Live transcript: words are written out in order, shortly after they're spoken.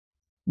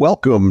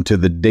Welcome to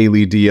the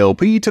Daily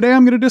DLP. Today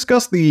I'm going to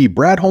discuss the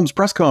Brad Holmes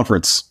press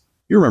conference.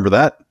 You remember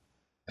that?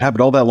 It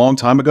happened all that long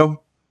time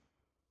ago?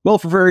 Well,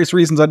 for various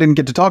reasons I didn't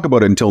get to talk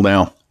about it until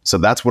now, so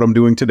that's what I'm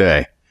doing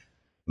today.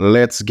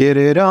 Let's get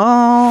it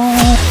on!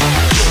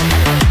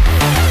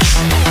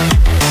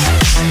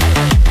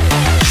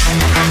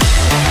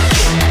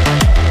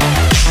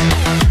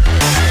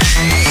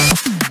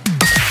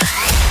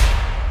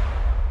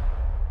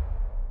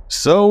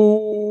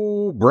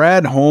 So,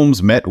 Brad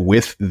Holmes met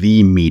with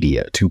the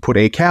media to put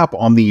a cap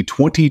on the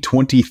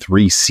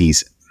 2023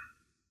 season.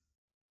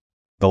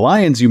 The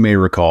Lions, you may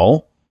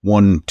recall,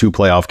 won 2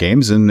 playoff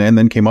games and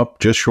then came up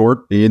just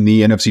short in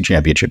the NFC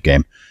Championship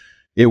game.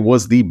 It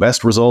was the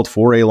best result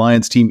for a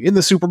Lions team in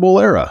the Super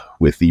Bowl era,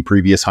 with the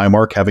previous high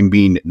mark having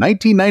been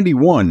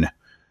 1991,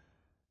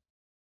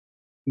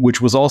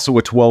 which was also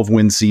a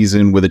 12-win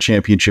season with a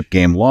championship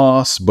game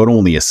loss, but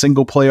only a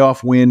single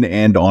playoff win,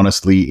 and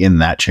honestly, in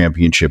that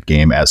championship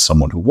game, as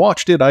someone who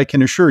watched it, I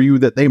can assure you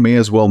that they may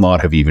as well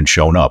not have even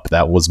shown up.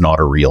 That was not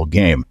a real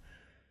game.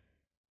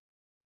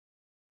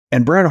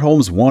 And Brad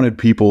Holmes wanted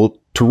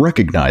people to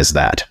recognize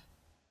that.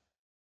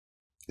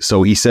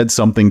 So he said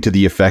something to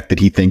the effect that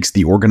he thinks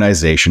the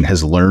organization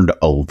has earned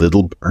a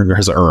little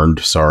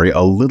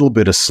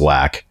bit of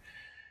slack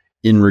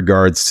in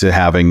regards to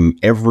having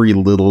every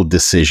little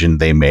decision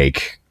they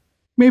make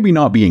maybe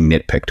not being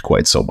nitpicked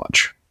quite so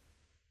much.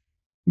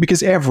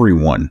 Because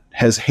everyone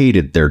has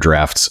hated their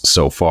drafts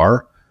so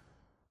far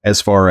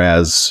as,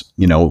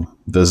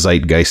 the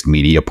zeitgeist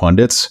media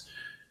pundits.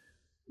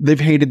 They've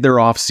hated their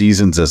off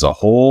seasons as a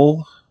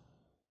whole.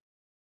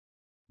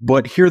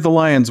 But here the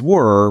Lions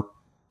were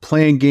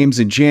playing games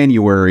in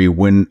January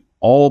when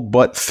all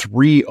but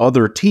 3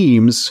 other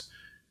teams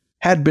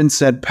had been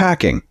sent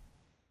packing.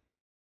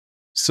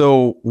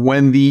 So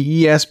when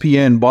the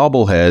ESPN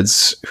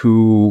bobbleheads,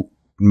 who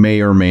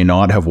may or may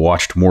not have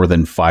watched more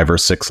than 5 or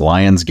 6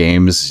 Lions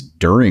games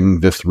during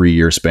the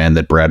 3-year span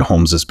that Brad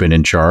Holmes has been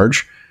in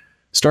charge,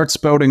 start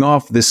spouting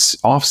off this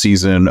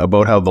offseason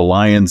about how the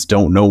Lions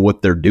don't know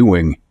what they're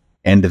doing,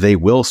 and they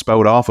will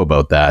spout off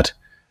about that,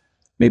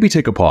 maybe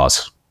take a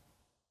pause.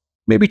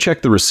 Maybe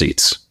check the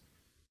receipts.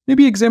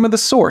 Maybe examine the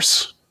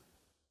source.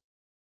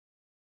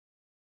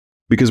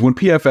 Because when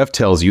PFF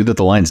tells you that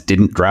the Lions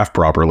didn't draft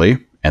properly,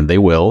 and they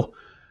will,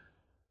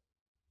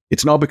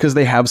 it's not because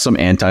they have some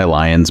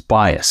anti-Lions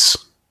bias.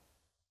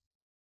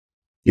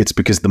 It's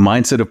because the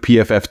mindset of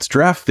PFF's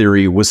draft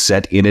theory was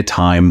set in a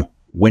time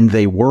when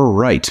they were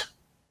right.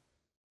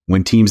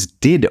 When teams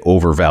did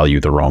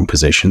overvalue the wrong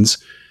positions,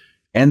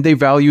 and they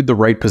valued the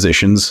right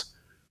positions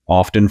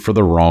often for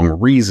the wrong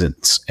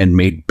reasons, and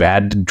made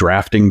bad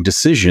drafting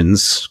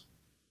decisions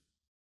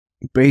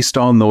based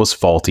on those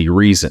faulty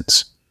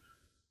reasons.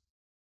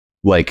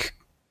 Like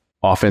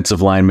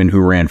offensive linemen who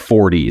ran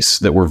 40s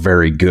that were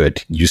very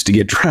good used to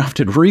get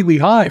drafted really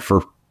high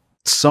for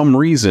some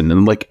reason.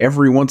 And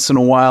every once in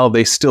a while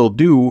they still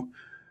do.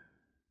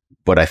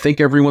 But I think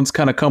everyone's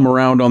kind of come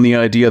around on the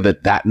idea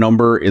that that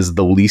number is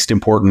the least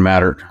important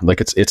matter.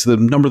 It's the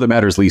number that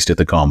matters least at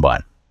the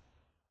combine.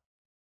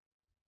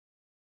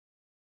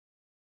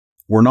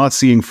 We're not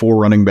seeing 4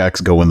 running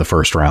backs go in the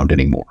first round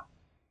anymore.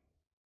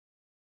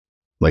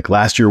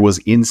 Last year was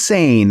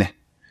insane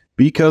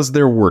because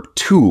there were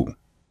 2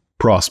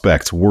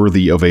 prospects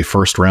worthy of a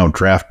first-round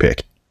draft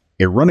pick.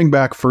 A running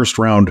back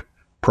first-round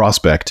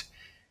prospect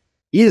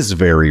is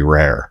very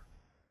rare.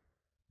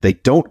 They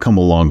don't come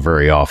along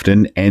very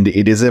often, and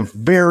it is a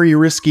very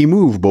risky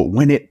move, but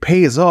when it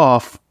pays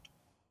off,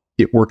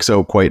 it works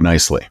out quite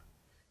nicely.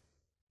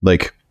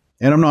 And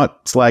I'm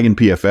not slagging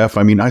PFF.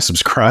 I mean, I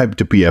subscribe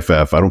to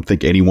PFF. I don't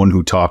think anyone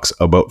who talks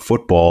about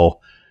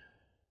football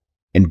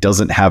and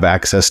doesn't have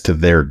access to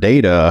their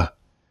data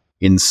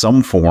in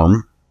some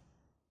form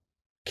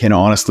can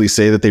honestly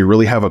say that they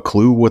really have a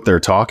clue what they're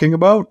talking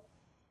about.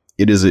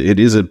 It is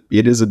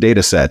a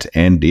data set,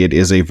 and it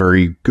is a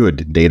very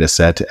good data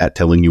set at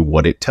telling you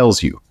what it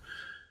tells you.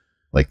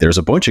 There's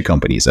a bunch of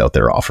companies out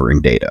there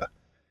offering data.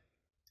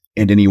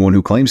 And anyone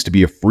who claims to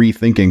be a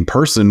free-thinking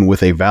person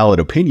with a valid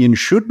opinion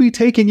should be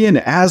taking in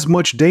as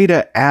much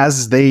data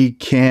as they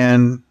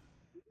can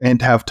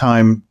and have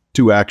time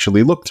to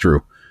actually look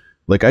through.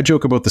 I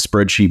joke about the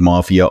spreadsheet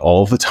mafia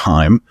all the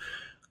time,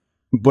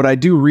 but I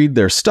do read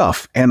their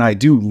stuff, and I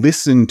do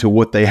listen to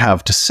what they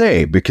have to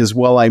say, because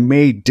while I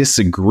may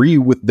disagree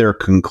with their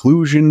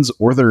conclusions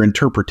or their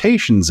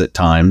interpretations at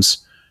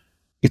times,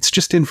 it's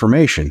just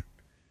information.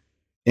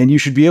 And you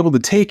should be able to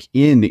take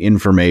in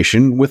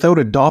information without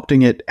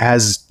adopting it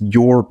as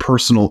your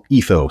personal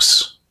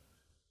ethos.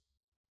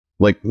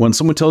 When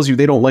someone tells you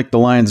they don't like the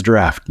Lions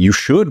draft, you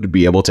should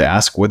be able to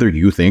ask whether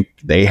you think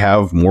they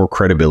have more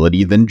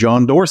credibility than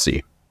John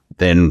Dorsey,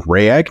 than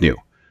Ray Agnew,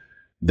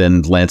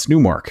 than Lance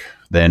Newmark,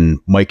 than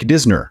Mike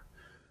Disner,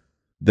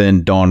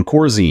 than Don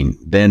Corzine,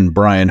 than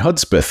Brian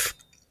Hudspeth,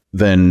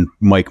 than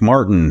Mike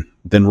Martin,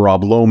 than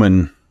Rob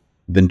Lohman,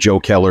 than Joe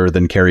Keller,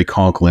 than Kerry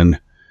Conklin,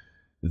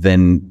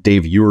 than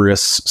Dave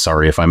Uris,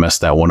 sorry if I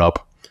messed that one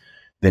up,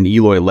 then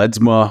Eloy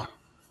Ledesma,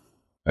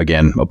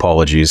 again,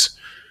 apologies,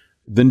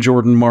 then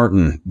Jordan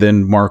Martin,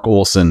 then Mark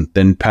Olson,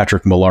 then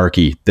Patrick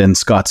Malarkey, then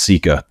Scott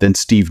Sika, then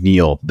Steve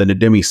Neal, then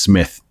Ademi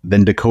Smith,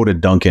 then Dakota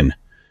Duncan,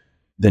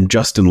 then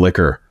Justin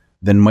Licker,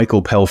 then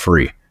Michael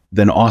Pelfrey,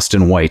 then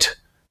Austin White,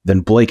 then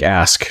Blake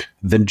Ask,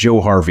 then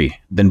Joe Harvey,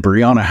 then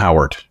Brianna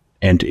Howard.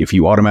 And if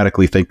you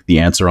automatically think the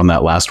answer on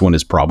that last one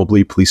is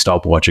probably, please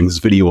stop watching this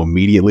video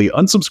immediately,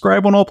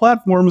 unsubscribe on all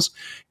platforms,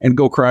 and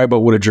go cry about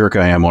what a jerk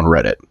I am on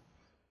Reddit.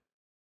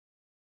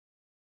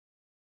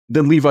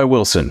 Then Levi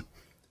Wilson.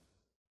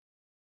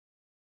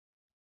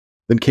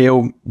 Then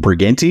Ko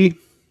Briganti.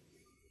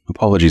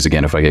 Apologies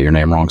again if I get your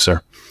name wrong,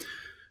 sir.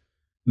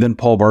 Then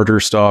Paul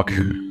Barterstock.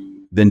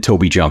 Then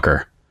Toby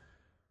Junker.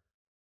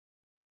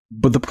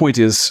 But the point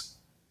is,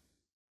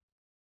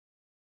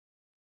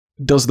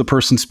 does the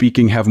person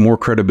speaking have more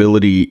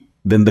credibility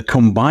than the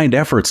combined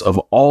efforts of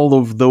all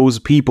of those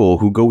people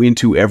who go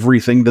into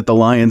everything that the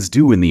Lions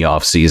do in the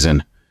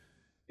offseason?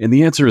 And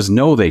the answer is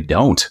no, they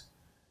don't.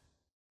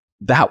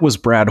 That was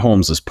Brad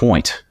Holmes'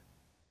 point.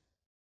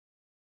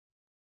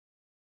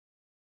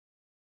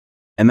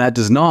 And that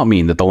does not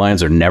mean that the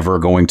Lions are never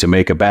going to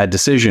make a bad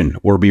decision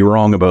or be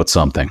wrong about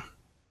something.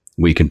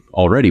 We can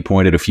already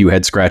point at a few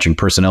head-scratching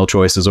personnel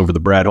choices over the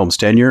Brad Holmes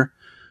tenure.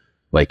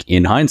 Like,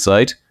 in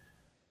hindsight,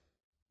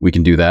 we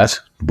can do that.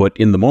 But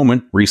in the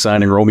moment,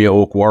 re-signing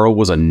Romeo Okwara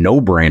was a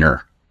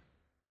no-brainer.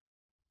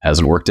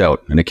 Hasn't worked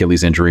out. An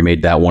Achilles injury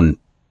made that one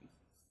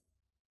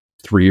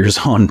 3 years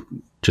on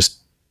just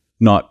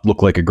not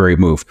look like a great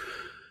move.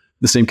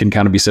 The same can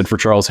kind of be said for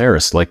Charles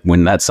Harris. Like,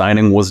 when that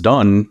signing was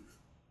done,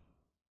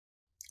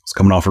 it's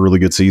coming off a really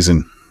good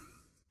season.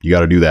 You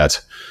got to do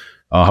that.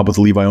 How about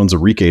the Levi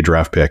Onwuzurike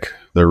draft pick?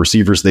 The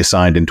receivers they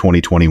signed in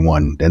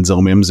 2021,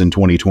 Denzel Mims in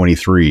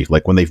 2023.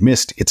 Like, when they've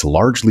missed, it's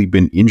largely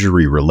been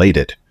injury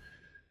related.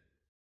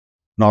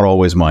 Not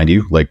always, mind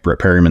you. Like, Brett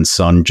Perryman's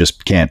son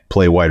just can't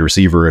play wide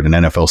receiver at an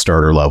NFL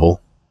starter level.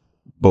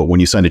 But when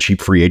you sign a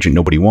cheap free agent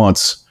nobody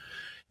wants,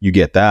 you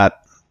get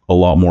that a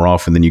lot more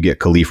often than you get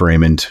Khalif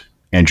Raymond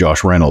and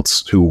Josh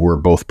Reynolds, who were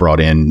both brought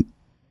in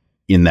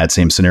that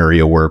same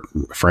scenario where,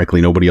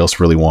 frankly, nobody else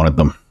really wanted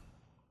them.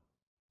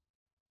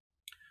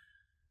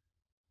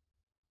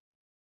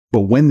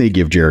 But when they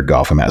give Jared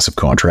Goff a massive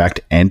contract,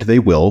 and they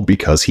will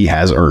because he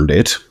has earned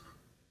it,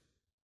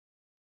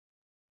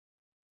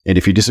 and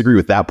if you disagree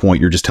with that point,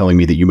 you're just telling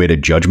me that you made a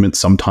judgment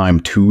sometime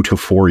 2 to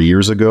 4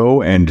 years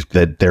ago and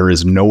that there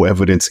is no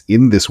evidence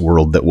in this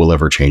world that will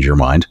ever change your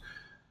mind.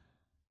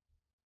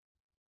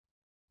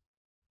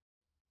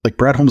 Like,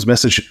 Brad Holmes'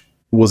 message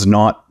was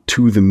not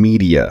to the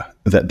media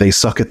that they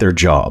suck at their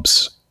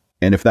jobs.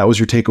 And if that was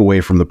your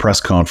takeaway from the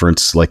press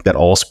conference, like that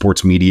all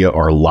sports media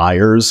are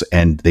liars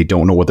and they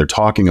don't know what they're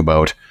talking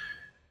about,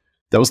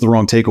 that was the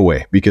wrong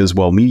takeaway. Because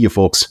while media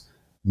folks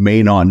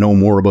may not know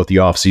more about the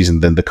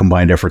offseason than the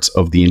combined efforts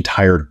of the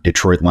entire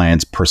Detroit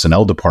Lions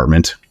personnel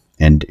department,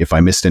 and if I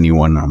missed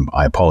anyone,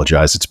 I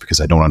apologize. It's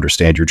because I don't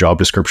understand your job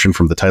description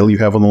from the title you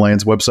have on the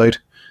Lions website.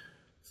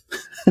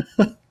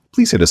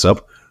 Please hit us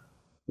up.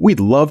 We'd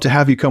love to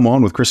have you come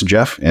on with Chris and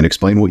Jeff and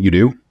explain what you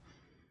do.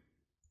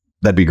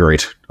 That'd be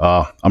great.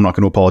 I'm not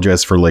going to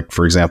apologize for, like,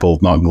 for example,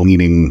 not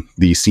gleaning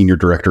the senior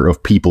director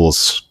of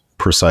people's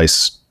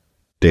precise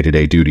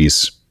day-to-day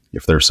duties,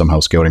 if they're somehow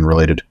scouting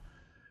related,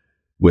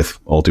 with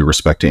all due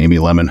respect to Amy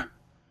Lemon.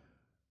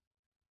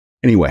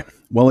 Anyway,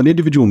 while an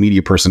individual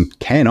media person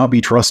cannot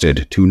be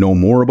trusted to know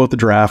more about the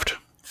draft,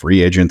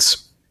 free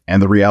agents,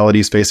 and the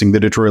realities facing the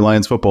Detroit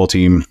Lions football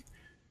team,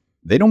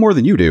 they know more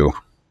than you do.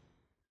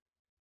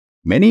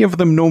 Many of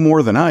them know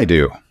more than I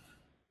do.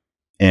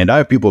 And I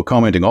have people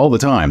commenting all the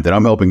time that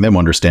I'm helping them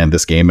understand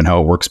this game and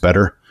how it works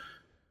better.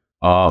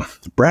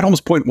 Brad Holmes'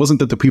 point wasn't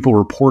that the people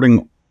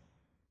reporting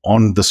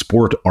on the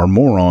sport are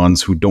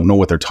morons who don't know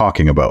what they're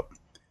talking about.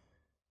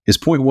 His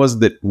point was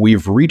that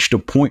we've reached a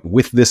point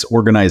with this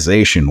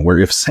organization where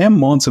if Sam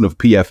Monson of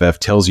PFF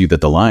tells you that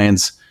the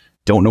Lions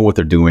don't know what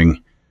they're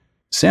doing,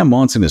 Sam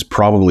Monson is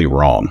probably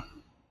wrong.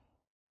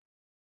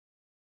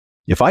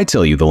 If I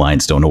tell you the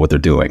Lions don't know what they're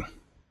doing,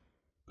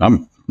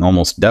 I'm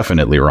almost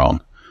definitely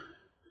wrong.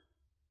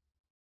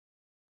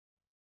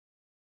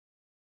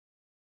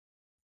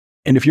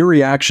 And if your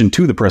reaction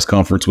to the press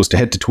conference was to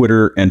head to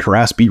Twitter and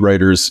harass beat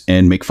writers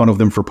and make fun of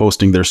them for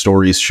posting their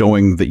stories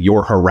showing that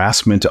your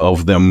harassment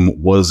of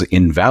them was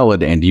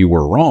invalid and you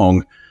were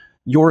wrong,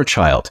 you're a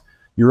child.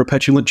 You're a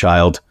petulant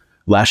child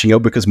lashing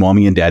out because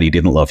mommy and daddy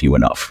didn't love you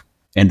enough.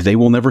 And they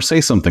will never say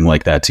something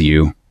like that to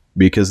you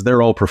because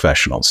they're all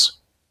professionals.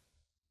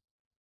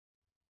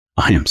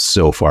 I am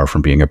so far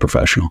from being a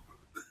professional.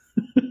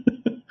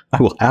 I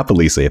will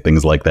happily say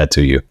things like that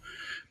to you.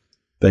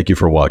 Thank you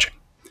for watching.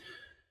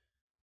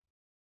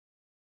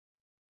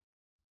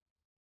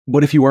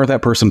 But if you are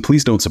that person,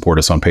 please don't support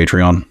us on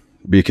Patreon,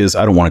 because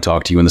I don't want to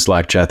talk to you in the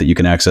Slack chat that you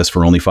can access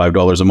for only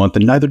 $5 a month,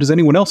 and neither does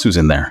anyone else who's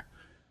in there.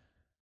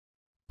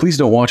 Please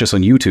don't watch us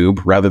on YouTube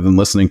rather than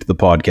listening to the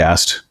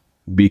podcast,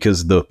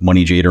 because the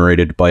money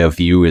generated by a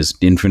view is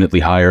infinitely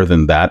higher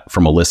than that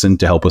from a listen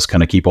to help us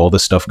kind of keep all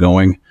this stuff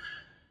going.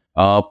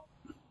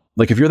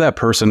 Like, if you're that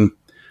person,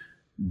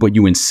 but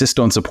you insist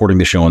on supporting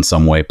the show in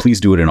some way, please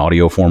do it in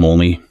audio form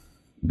only,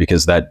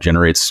 because that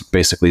generates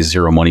basically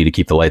zero money to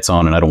keep the lights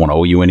on, and I don't want to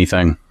owe you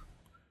anything.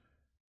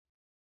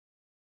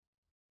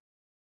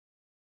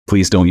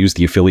 Please don't use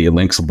the affiliate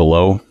links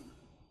below,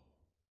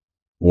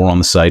 or on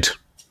the site,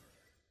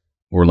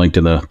 or linked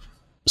in the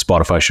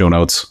Spotify show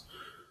notes.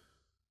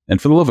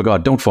 And for the love of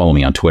God, don't follow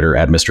me on Twitter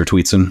at Mr.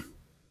 Tweetson.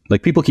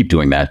 Like, people keep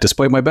doing that,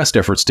 despite my best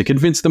efforts to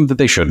convince them that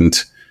they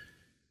shouldn't.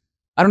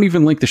 I don't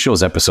even link the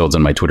show's episodes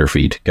on my Twitter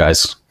feed,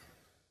 guys.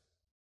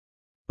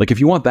 Like, if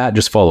you want that,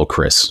 just follow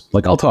Chris.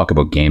 Like, I'll talk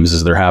about games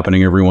as they're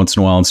happening every once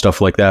in a while and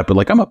stuff like that, but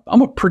like,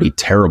 I'm a pretty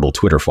terrible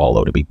Twitter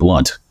follow, to be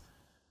blunt.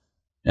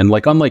 And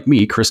like, unlike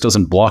me, Chris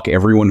doesn't block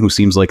everyone who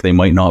seems like they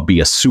might not be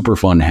a super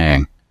fun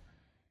hang.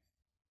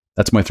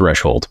 That's my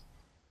threshold.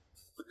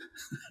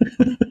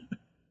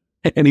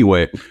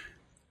 Anyway,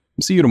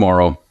 see you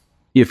tomorrow,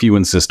 if you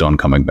insist on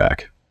coming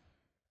back.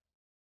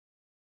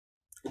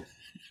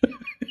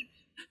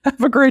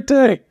 Have a great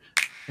day.